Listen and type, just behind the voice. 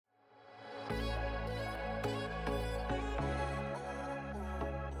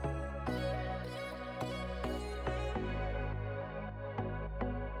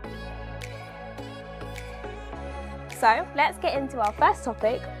So let's get into our first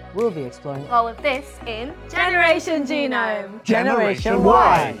topic. We'll be exploring all of this in Generation Genome. Generation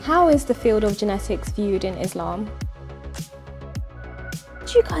Y. How is the field of genetics viewed in Islam?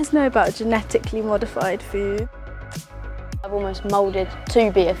 Do you guys know about genetically modified food? I've almost moulded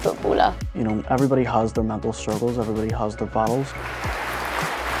to be a footballer. You know, everybody has their mental struggles, everybody has their battles.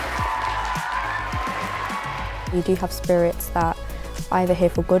 You do have spirits that are either here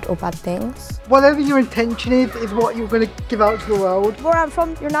for good or bad things. Whatever your intention is what you're going to give out to the world. Where I'm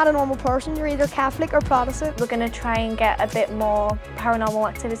from, you're not a normal person, you're either Catholic or Protestant. We're going to try and get a bit more paranormal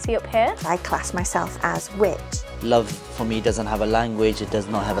activity up here. I class myself as witch. Love for me doesn't have a language, it does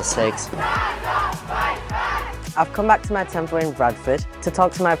not have a sex. I've come back to my temple in Bradford to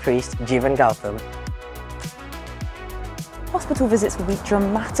talk to my priest, Jeevan Gautam. Hospital visits will be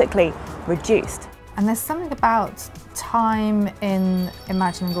dramatically reduced. And there's something about time in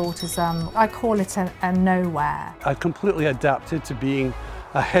imagining autism, I call it a nowhere. I completely adapted to being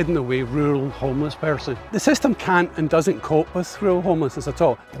a hidden away rural homeless person. The system can't and doesn't cope with rural homelessness at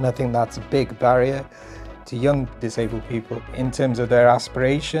all. And I think that's a big barrier to young disabled people in terms of their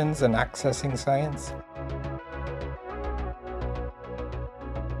aspirations and accessing science.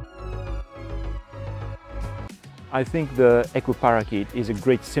 I think the eco-parakeet is a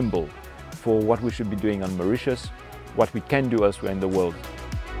great symbol for what we should be doing on Mauritius, what we can do elsewhere in the world.